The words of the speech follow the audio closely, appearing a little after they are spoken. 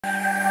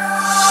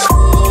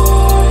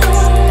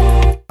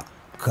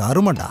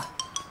கருமண்டா.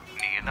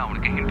 நீ என்ன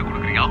அவனுக்கு ஹிண்ட்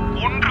கொடுக்கறியா?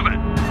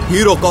 கொன்றுவேன்.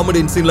 ஹீரோ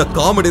காமெடி சீன்ல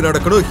காமெடி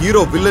நடக்கணும்,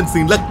 ஹீரோ வில்லன்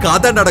சீன்ல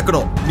கதை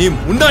நடக்கணும். நீ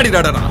முன்னாடி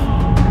நடடா.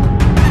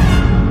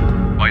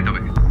 பை தி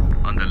வே,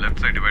 அந்த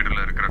லெஃப்ட் சைடு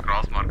டிவைடர்ல இருக்கிற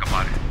கிராஸ் மார்க்க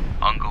பாரு.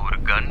 அங்க ஒரு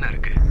கன்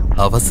இருக்கு.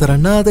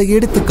 அவசரம்னா அதை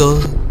எடுத்துக்கோ.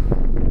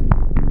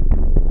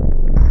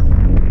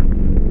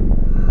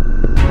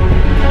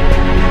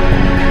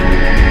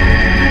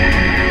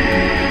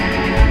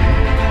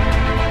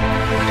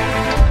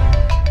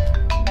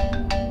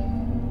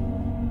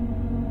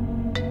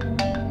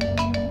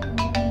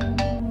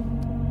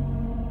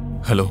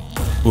 ஹலோ,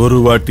 ஒரு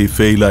வாட்டி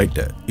ஃபெயில்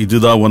ஆயிட்ட.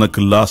 இதுதான் உனக்கு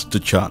லாஸ்ட்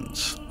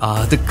சான்ஸ்.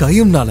 அது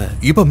கையும்னால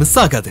இப்ப மிஸ்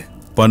ஆகாது.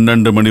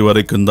 12 மணி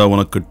வரைக்கும் தான்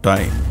உனக்கு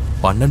டைம்.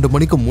 12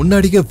 மணிக்கு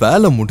முன்னாடியே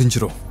வேலை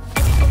முடிஞ்சிரும்.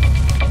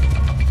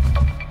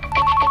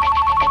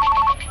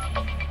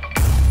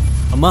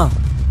 அம்மா,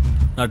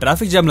 நான்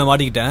டிராஃபிக் ஜாம்ல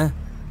மாட்டிக்கிட்டேன்.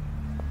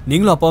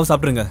 நீங்களும் அப்பாவும்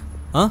சாப்பிடுங்க.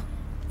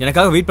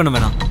 எனக்காக வெயிட் பண்ண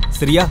வேணாம்,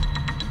 சரியா?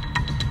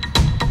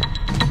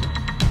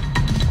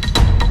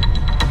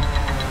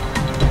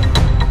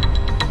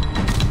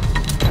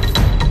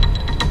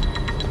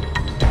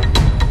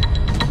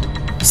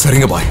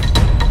 சரிங்க பாய்.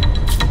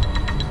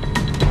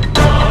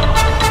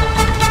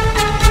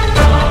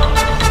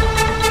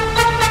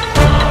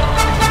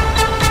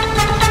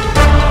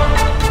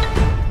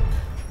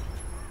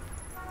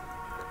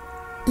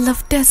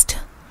 Love test.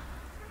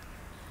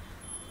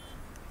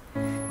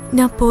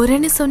 நான்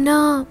போறேன்னு சொன்னா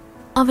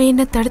அவன்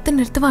என்ன தடுத்து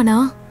நிறுத்துவானா?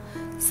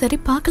 சரி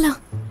பார்க்கலாம்.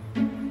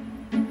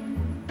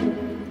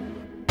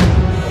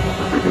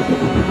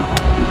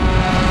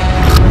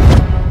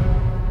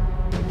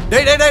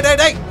 டேய் டேய் டேய்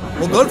டேய்,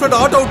 உன் கேர்ள் ஃப்ரெண்ட்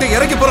ஆட்டோ விட்டு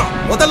இறங்கி போறான்.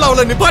 முதல்ல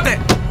அவளை நிப்பாட்டு.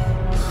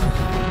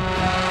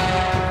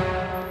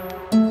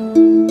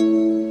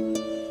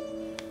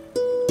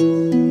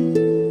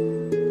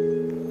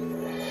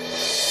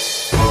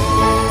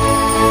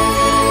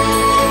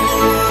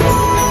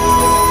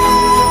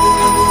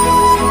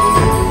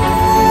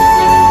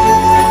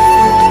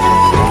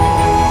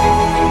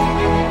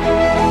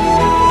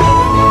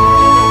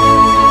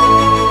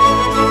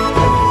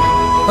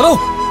 ஹலோ,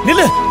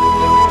 நில்லு.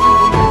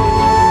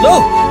 Hello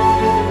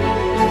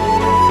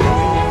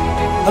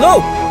hello,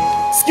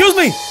 excuse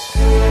me.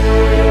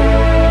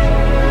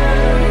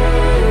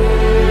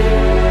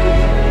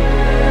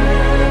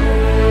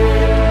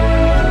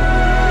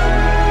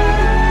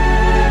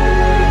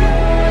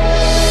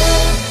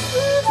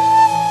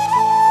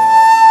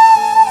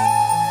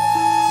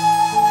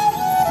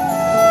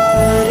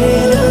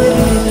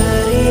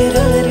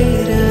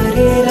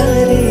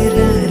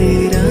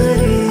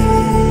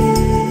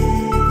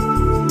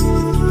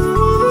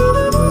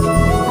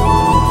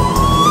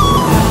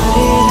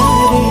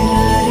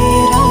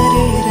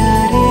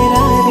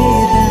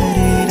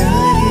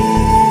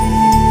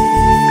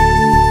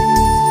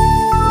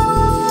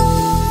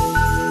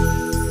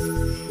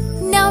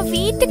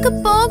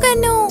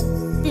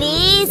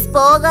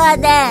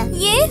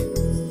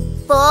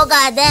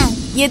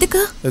 எதுக்கு?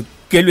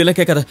 கேள்வி எல்லாம்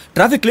கேட்காத.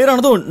 டிராஃபிக் கிளியர்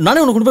ஆனதும்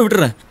நானே உனக்கு கொண்டு போய்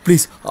விட்டுறேன்.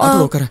 ப்ளீஸ்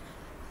ஆட்டோல உட்கார.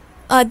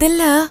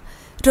 அதல்ல,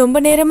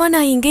 ரொம்ப நேரமா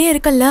நான் இங்கேயே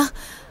இருக்கல.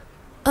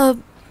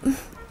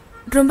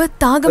 ரொம்ப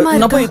தாகமா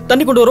இருக்கு. நான் போய்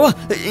தண்ணி கொண்டு வரவா?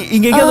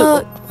 இங்க எங்கயாவது.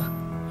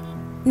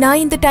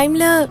 நான் இந்த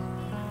டைம்ல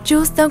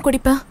ஜூஸ் தான்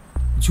குடிப்பேன்.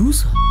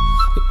 ஜூஸ்?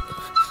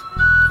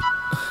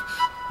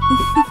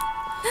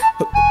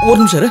 ஒரு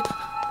நிமிஷம் இரு.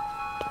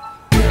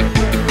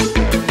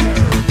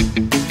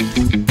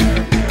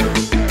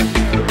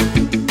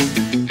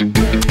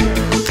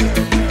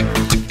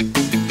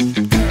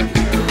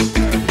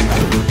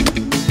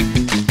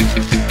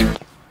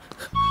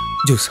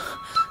 ஜூஸ்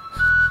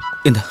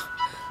இந்த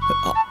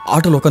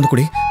ஆட்டோல உட்காந்து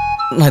குடி.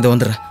 நான் இதை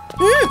வந்துடுறேன்.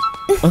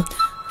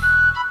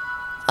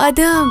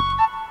 அது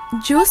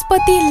ஜூஸ்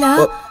பத்தி இல்ல,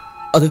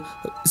 அது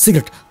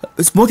சிகரெட்.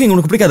 ஸ்மோக்கிங்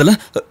உனக்கு பிடிக்காதுல்ல?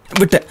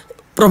 விட்டேன்.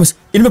 ப்ராமிஸ்,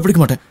 இனிமே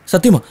பிடிக்க மாட்டேன்.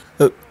 சத்தியமா.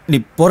 நீ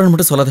போறன்னு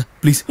மட்டும் சொல்லாத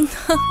ப்ளீஸ்.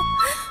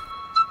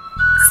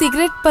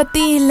 சிகரெட்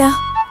பத்தி இல்ல,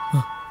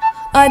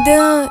 அது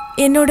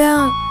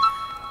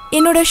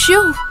என்னோட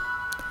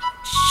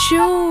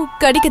ஷூ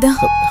கடிக்குதா?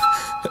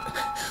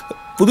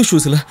 புது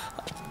ஷூஸ் இல்ல.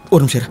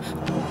 ஒரு நிமிஷம்.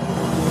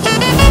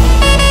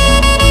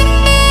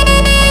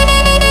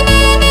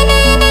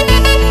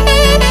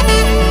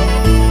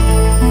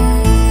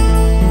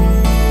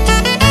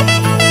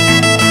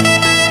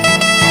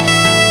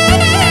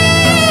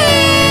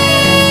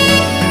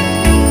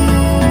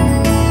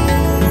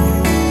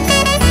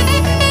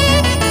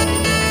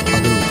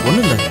 அது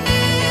ஒண்ணும் இல்ல,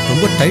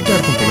 ரொம்ப டைட்டா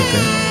இருக்கும் போல இருக்கு.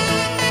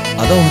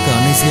 அதான் உனக்கு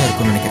அன்ஈஸியா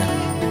இருக்கும்னு நினைக்கிறேன்.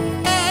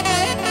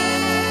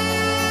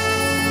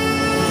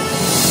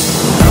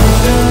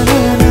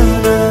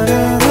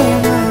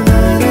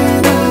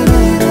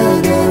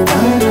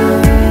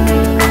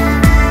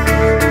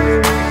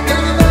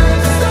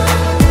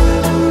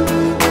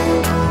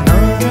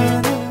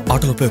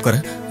 ஆட்டோல போய் உட்கார.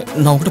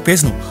 நான் உங்ககிட்ட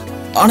பேசணும்.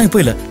 ஆனா இப்போ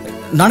இல்ல,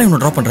 நானே உன்னை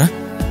ட்ராப் பண்றேன்.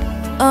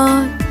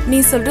 நீ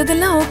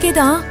சொல்றதெல்லாம் ஓகே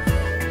தான்.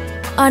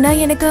 ஆனா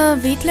எனக்கு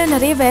வீட்ல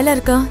நிறைய வேலை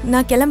இருக்கா.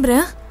 நான்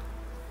கிளம்புறேன்.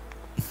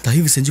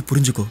 தயவு செஞ்சு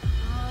புரிஞ்சுக்கோ.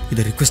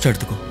 இதை ரிக்வெஸ்டா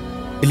எடுத்துக்கோ,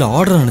 இல்ல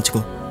ஆர்டர்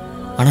நினைச்சுக்கோ.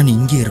 ஆனா நீ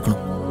இங்கே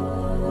இருக்கணும்.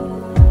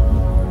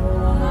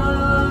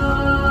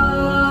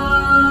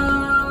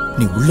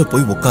 நீ உள்ள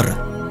போய் உட்கார்ற.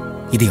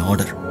 இது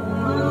ஆர்டர்.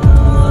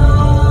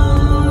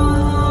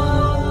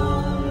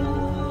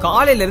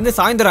 காலையில இருந்து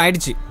சாயந்தரம்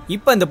ஆயிடுச்சு.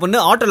 இப்ப இந்த பொண்ணு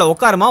ஆட்டோல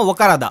உட்காருமா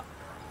உட்காராதா?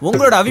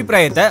 உங்களோட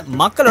அபிப்பிராயத்தை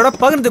மக்களோட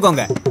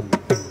பகிர்ந்துக்கோங்க.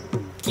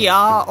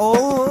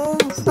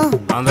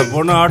 அந்த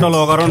பொண்ணு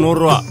ஆட்டோல உட்காரும் 100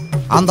 ரூபா.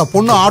 அந்த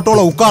பொண்ணு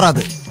ஆட்டோல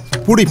உட்காராது.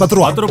 புடி 10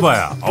 ரூபா. 10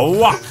 ரூபாயா?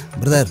 அவ்வா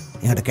பிரதர்,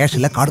 என்கிட்ட கேஷ்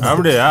இல்ல, கார்டு.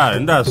 அப்படியா?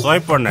 இந்த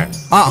ஸ்வைப் பண்ணு.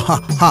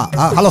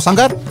 ஹலோ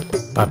சங்கர்.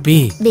 பப்பி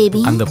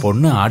பேபி, அந்த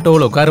பொண்ணு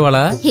ஆட்டோல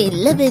உட்காருவாளா?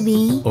 இல்ல பேபி.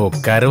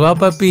 உட்காருவா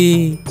பப்பி.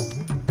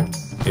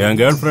 என்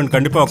கேர்ள் ஃப்ரெண்ட்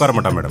கண்டிப்பா உட்கார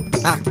மாட்டா மேடம்.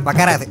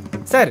 உட்காராது.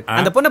 சார்,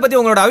 அந்த பொண்ணை பத்தி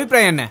உங்களோட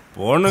அபிப்பிராயம் என்ன?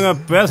 பொண்ணுங்க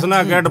பேசுனா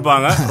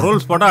கேட்டுப்பாங்க,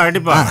 ரூல்ஸ் போட்டா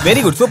அடிப்பாங்க.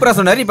 வெரி குட், சூப்பரா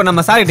சொன்னாரு. இப்ப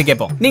நம்ம சார் கிட்ட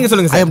கேட்போம். நீங்க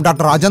சொல்லுங்க sir. I am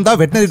doctor ராஜந்தா,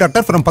 veterinary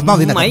doctor from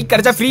Padmavathi Nagar. Mic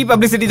கிடைச்சா ஃப்ரீ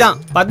பப்ளிசிட்டி தான்.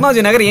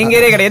 பத்மாவதி நகர் எங்க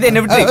ஏரியா கிடையாது,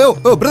 என்ன விட்டு.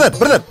 ஓ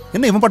பிரதர்,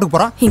 என்ன இவன் பாட்டுக்கு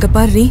போறான்? இங்க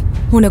பாரு,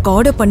 உனக்கு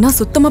ஆர்டர் பண்ணா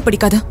சுத்தமா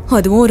பிடிக்காத.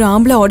 அதுவும் ஒரு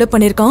ஆம்பளை ஆர்டர்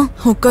பண்ணிருக்கான்.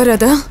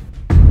 உட்காராத.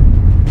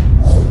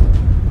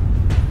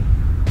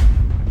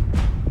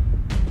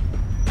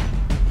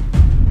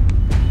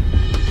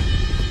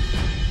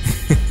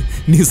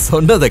 நீ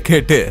சொன்னதை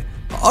கேட்டு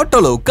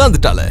ஆட்டோல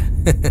உட்கார்ந்துட்டாளே.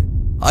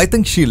 I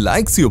think she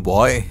likes you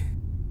bye.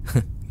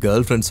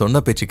 Girl friend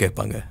சொன்ன பேச்சு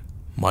கேட்பாங்க,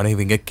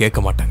 மனைவிங்க கேட்க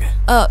மாட்டாங்க.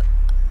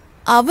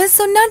 அவ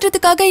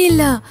சொன்னான்றதுக்காக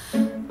இல்ல,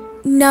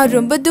 நான்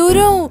ரொம்ப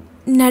தூரம்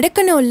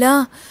நடக்கணும்ல.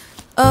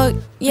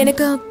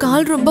 எனக்கு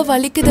கால் ரொம்ப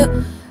வலிக்குது.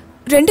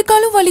 2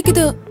 காலும்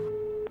வலிக்குது.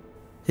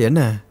 என்ன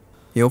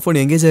என்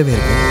போன் எங்கேஜாவே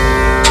இருக்கு?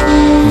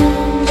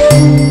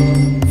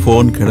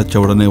 போன் கிடைச்ச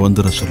உடனே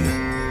வந்துட சொல்லு.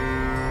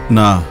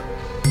 நான்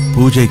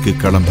பூஜைக்கு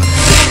கிளம்புறேன்.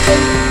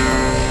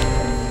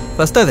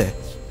 ஃபஸ்ட்டாதே,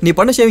 நீ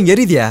பண்ண ஷேவிங்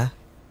எரிதியா?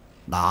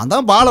 நான்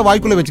தான் பாலை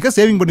வாய்க்குள்ள வச்சுக்க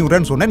சேவிங் பண்ணி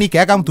விடுறேன்னு சொன்னேன், நீ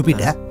கேட்காம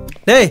துப்பிட்ட.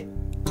 டேய்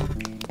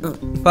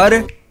பாரு,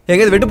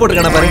 எங்கேயாவது வெட்டு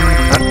போட்டுருக்கானா பாரு.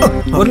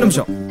 ஒரு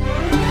நிமிஷம்.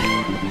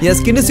 என்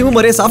ஸ்கின் சிமு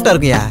மாதிரியே சாஃப்டா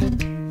இருக்குயா.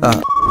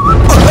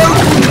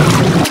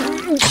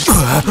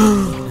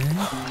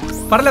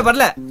 பரல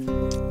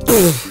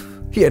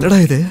என்னடா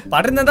இது?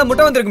 படர்ந்தா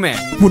முட்டை வந்திருக்குமே.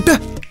 முட்டை?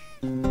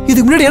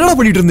 இதுக்கு முன்னாடி என்னடா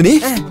பண்ணிட்டு இருந்த நீ?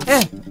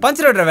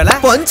 பஞ்சர் ஓடுற வேலை.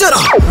 பஞ்சரா?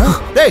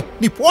 டேய்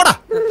நீ போடா.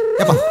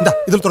 ஏப்பா இந்தா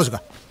இதில் துறச்சுக்க.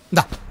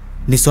 இந்தா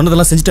நீ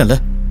சொன்னதெல்லாம் செஞ்சுட்டேன்ல,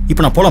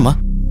 இப்போ நான் போலாமா?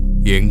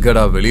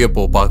 எங்கடா வெளியே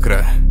போ பாக்குற?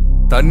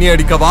 தண்ணி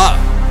அடிக்கவா?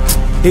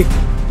 ஏய்,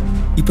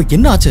 இப்போ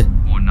என்ன ஆச்சு?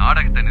 உன்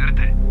நாடகத்தை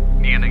நிறுத்து.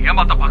 நீ என்ன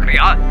ஏமாத்த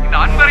பாக்குறியா? இந்த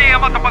அன்பரை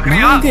ஏமாத்த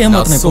பாக்குறியா?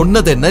 நான்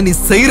சொன்னது என்ன, நீ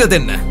செய்யறது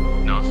என்ன?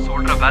 நான்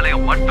சொல்ற வேலையை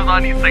மட்டும்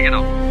தான் நீ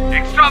செய்யணும்.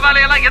 எக்ஸ்ட்ரா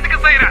வேலையெல்லாம் எதுக்கு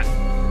செய்யற?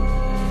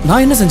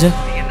 நான் என்ன செஞ்சேன்?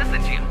 நீ என்ன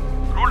செஞ்சியா?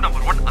 ரூல்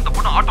நம்பர் 1, அந்த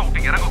பொண்ணு ஆட்டோ விட்டு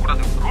இறங்க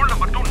கூடாது. ரூல்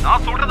நம்பர் 2,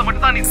 நான் சொல்றத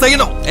மட்டும் தான் நீ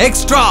செய்யணும்.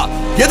 எக்ஸ்ட்ரா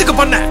எதுக்கு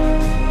பண்ண?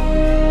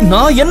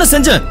 நான் என்ன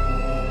செஞ்சேன்?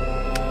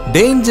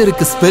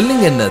 டேஞ்சருக்கு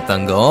ஸ்பெல்லிங் என்ன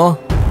தங்கம்?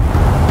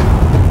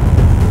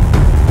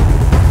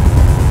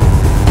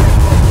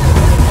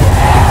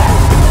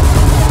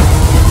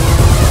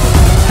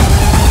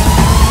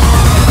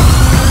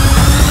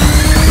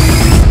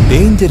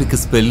 டேஞ்சருக்கு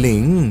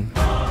ஸ்பெல்லிங்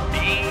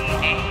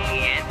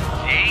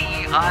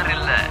D-A-N-J-E-R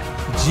இல்ல,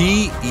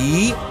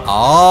 G-E-R.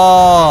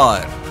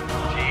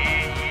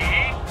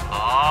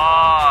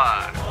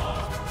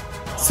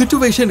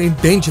 Situation in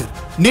danger.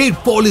 Need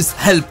police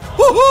help.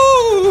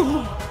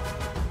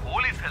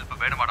 Police help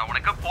வேணுமாடா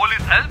உனக்கு?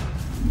 Police help?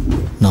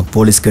 நான்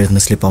போலீஸ்க்கு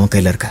எழுதின ஸ்லிப் அவன்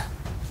கையில் இருக்க.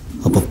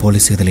 அப்போ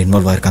போலீஸ் இதில்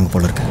இன்வால்வ் ஆயிருக்காங்க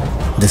போல இருக்கு.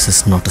 This is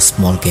not a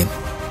small game.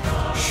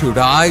 Should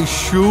I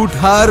shoot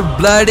her,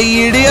 bloody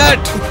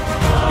idiot?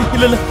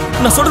 இல்ல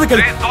நான் சொல்றது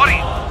கேளு. சாரி.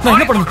 நான்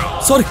என்ன பண்ணேன்?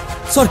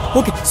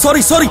 Okay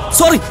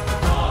sorry.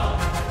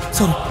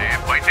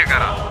 டேய்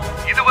பைத்தியக்காரா,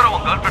 இதுவரை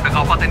உன் கேர்ள்ஃப்ரெண்ட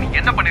காப்பாத்த நீ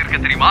என்ன பண்ணிருக்க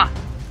தெரியுமா?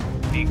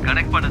 நீ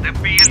கனெக்ட் பண்ணது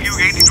PLU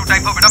 82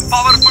 டைப் விட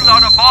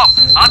பவர்ஃபுல்லான பாம்.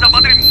 அந்த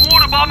மாதிரி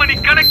 3 பாம் நீ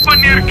கனெக்ட்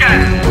பண்ணிருக்க.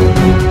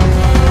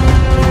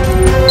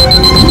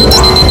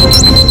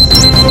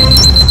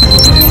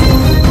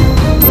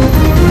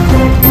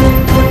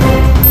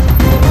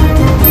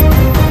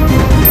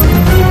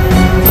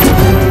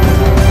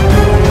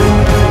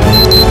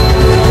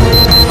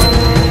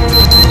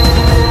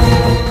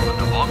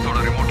 அந்த பாக்ஸோட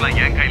ரிமோட்லாம்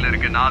என் கையில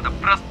இருக்கு. நான் அதை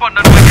பிரஸ்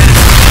பண்ணணும்.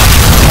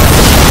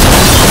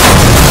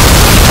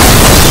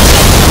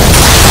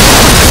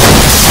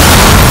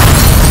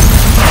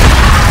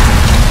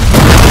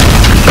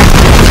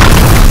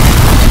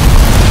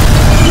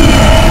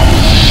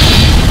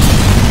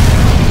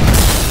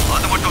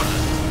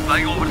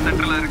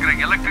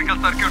 எலக்ட்ரிக்கல்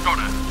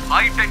சர்க்யூட்டோட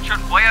ஹை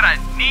டென்ஷன் வயரை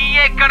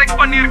நீயே கனெக்ட்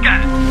பண்ணிருக்க.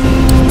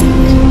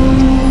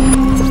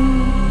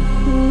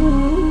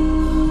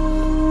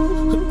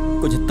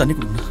 கொஞ்சம் தண்ணி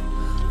குடுங்க.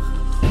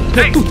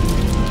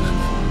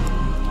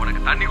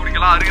 உனக்கு தண்ணி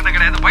குடிக்கலாம் அருகதை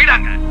கிடையாது,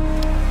 போயிடாங்க.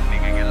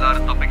 நீங்க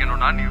எல்லாரும்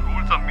தப்பிக்கணும்னா நீ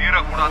ரூல்ஸ மீற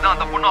கூடாது.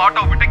 அந்த பொண்ணு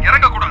ஆட்டோ விட்டு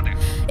இறங்க கூடாது.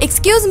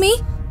 எக்ஸ்கியூஸ் மீ,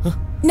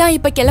 நான்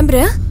இப்ப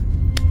கிளம்புறேன்.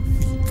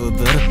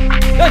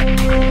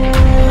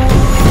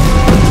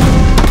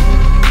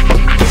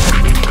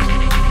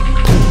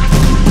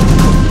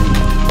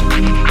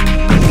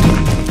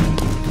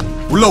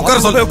 உள்ள உட்கார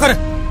சொல்ல. உட்கார.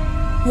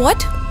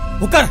 வாட்?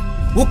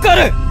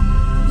 உட்காரு.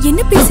 என்ன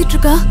பேசிட்டு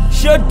இருக்கா?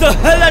 Shut the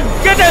hell and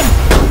get him.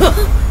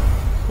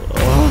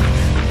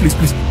 Please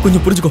please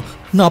கொஞ்சம் புரிஞ்சுக்கோ.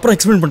 நான் அப்புறம்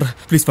எக்ஸ்பிளைன் பண்றேன்.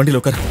 ப்ளீஸ் வண்டியில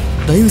உட்காரு.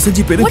 தயவு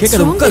செஞ்சு இப்ப எதுவும்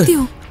கேட்காத, உட்காரு.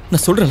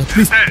 நான் சொல்றேன்ல,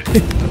 ப்ளீஸ்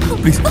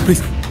ப்ளீஸ்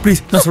ப்ளீஸ்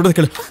ப்ளீஸ் நான் சொல்றத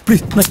கேளு.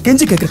 ப்ளீஸ் நான்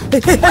கெஞ்சி கேட்கறேன்.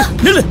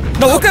 நில்லு,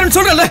 நான் உட்காருன்னு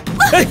சொல்றேன்ல.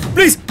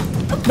 ப்ளீஸ்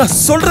நான்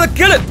சொல்றத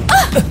கேளு.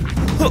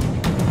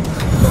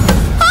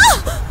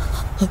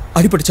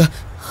 அடிபட்டுச்சா?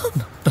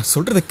 நான்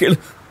சொல்றத கேளு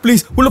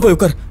ப்ளீஸ். உள்ள போய்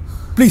உட்காரு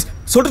ப்ளீஸ்.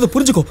 சொல்றத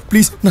புரிஞ்சுக்கோ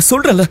ப்ளீஸ். நான்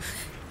சொல்றேன்ல.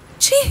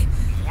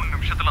 3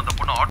 நிமிஷத்துல அந்த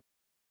பொண்ணு